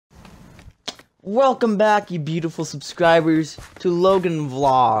Welcome back, you beautiful subscribers, to Logan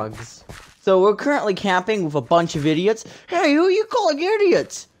Vlogs. So we're currently camping with a bunch of idiots. Hey, who you calling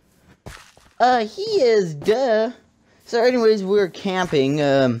idiots? He is, duh. So anyways, we're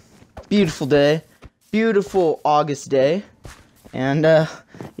camping, beautiful day. Beautiful August day. And,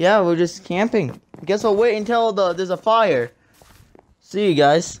 yeah, we're just camping. Guess I'll wait until there's a fire. See you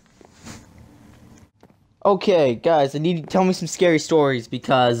guys. Okay, guys, I need you to tell me some scary stories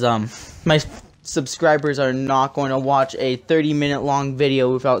because, my subscribers are not going to watch a 30-minute long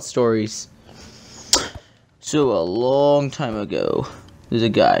video without stories. So, a long time ago, there's a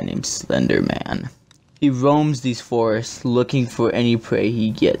guy named Slender Man. He roams these forests looking for any prey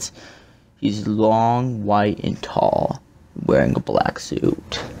he gets. He's long, white, and tall, wearing a black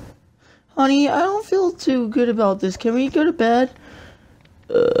suit. Honey, I don't feel too good about this. Can we go to bed?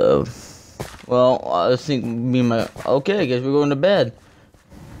 Well, I think okay, I guess we're going to bed.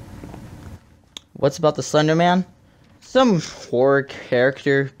 What's about the Slender Man? Some horror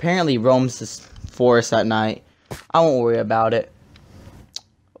character apparently roams this forest at night. I won't worry about it.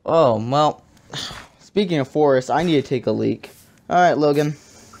 Oh, well, speaking of forest, I need to take a leak. Alright, Logan.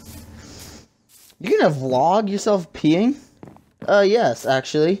 You gonna vlog yourself peeing? Yes,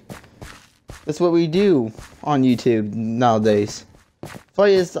 actually. That's what we do on YouTube nowadays.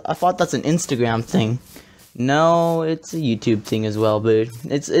 I thought that's an Instagram thing. No, it's a YouTube thing as well, dude.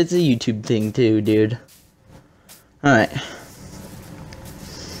 It's a YouTube thing too, dude. Alright.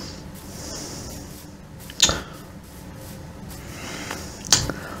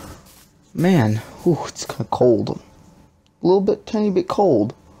 Man, whew, it's kinda cold. A little bit, tiny bit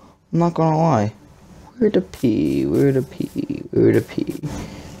cold. I'm not gonna lie. Where to pee? Where to pee? Where to pee?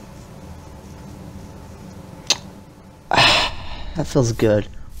 That feels good.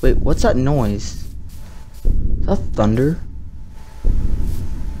 Wait, what's that noise? Is that thunder?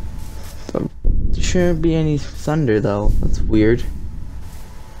 There shouldn't be any thunder though. That's weird.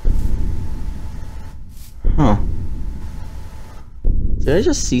 Huh. Did I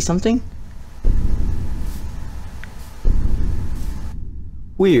just see something?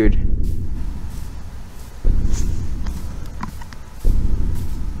 Weird.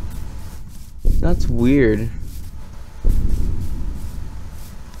 That's weird.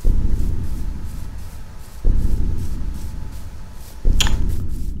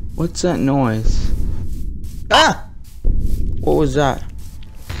 What's that noise? Ah! What was that?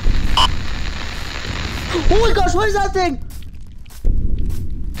 Oh my gosh, what is that thing?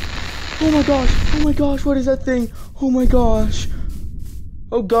 Oh my gosh, oh my gosh, what is that thing? Oh my gosh.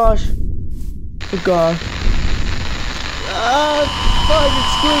 Oh gosh. Oh gosh. Ah, fuck,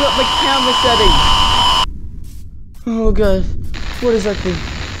 it's screwing up my camera settings. Oh gosh, what is that thing?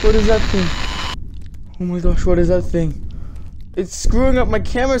 What is that thing? Oh my gosh, what is that thing? It's screwing up my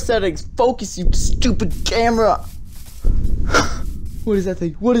camera settings. Focus, you stupid camera. What is that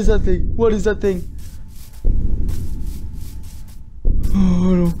thing? What is that thing? What is that thing?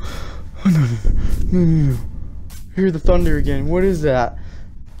 Oh no. Oh no, no, no, no. I hear the thunder again. What is that?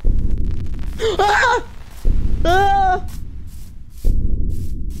 Ah! Ah!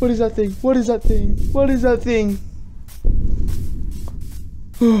 What is that thing? What is that thing? What is that thing?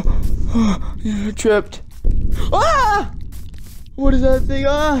 Oh, oh, yeah, I tripped. Ah! What is that thing?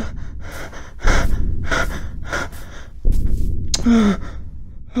 Ah!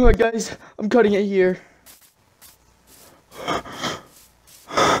 Alright guys, I'm cutting it here.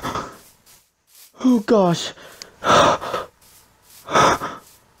 Oh gosh.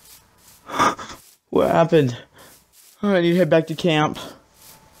 What happened? I need to head back to camp.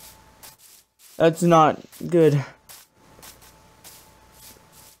 That's not good.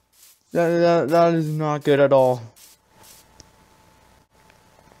 That is not good at all.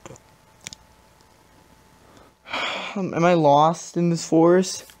 Am I lost in this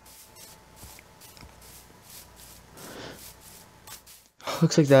forest?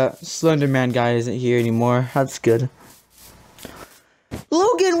 Looks like that Slender Man guy isn't here anymore. That's good.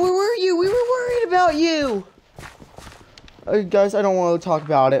 Logan, where were you? We were worried about you! Guys, I don't want to talk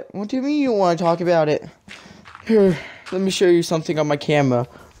about it. What do you mean you don't want to talk about it? Here, let me show you something on my camera.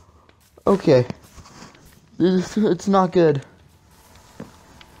 Okay. It's not good.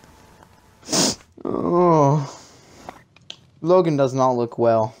 Oh. Logan does not look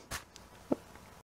well.